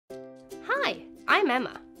Hi, I'm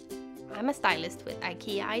Emma. I'm a stylist with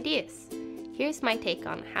IKEA Ideas. Here's my take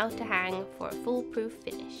on how to hang for a foolproof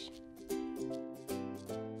finish.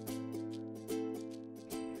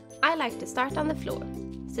 I like to start on the floor,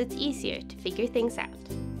 so it's easier to figure things out.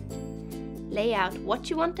 Lay out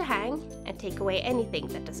what you want to hang and take away anything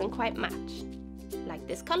that doesn't quite match, like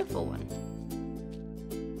this colorful one.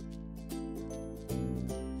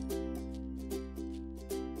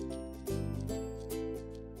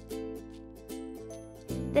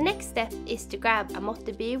 The next step is to grab a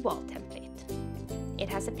MÅTTEBY wall template. It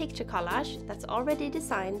has a picture collage that's already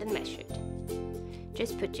designed and measured.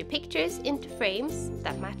 Just put your pictures into frames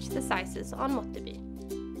that match the sizes on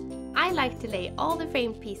MÅTTEBY. I like to lay all the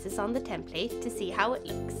framed pieces on the template to see how it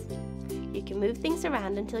looks. You can move things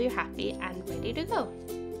around until you're happy and ready to go.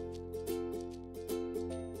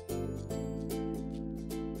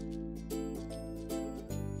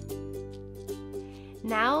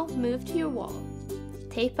 Now move to your wall.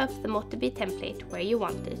 Tape up the MÅTTEBY template where you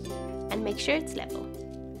want it and make sure it's level.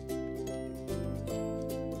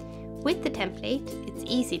 With the template, it's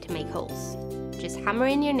easy to make holes. Just hammer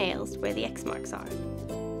in your nails where the X marks are.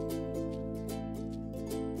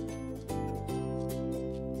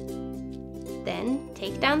 Then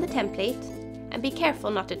take down the template and be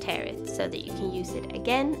careful not to tear it so that you can use it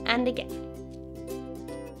again and again.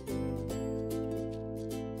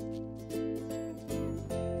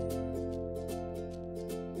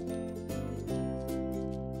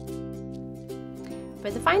 For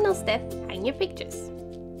the final step, hang your pictures.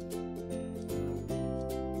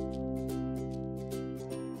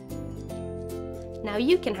 Now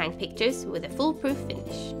you can hang pictures with a foolproof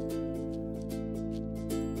finish.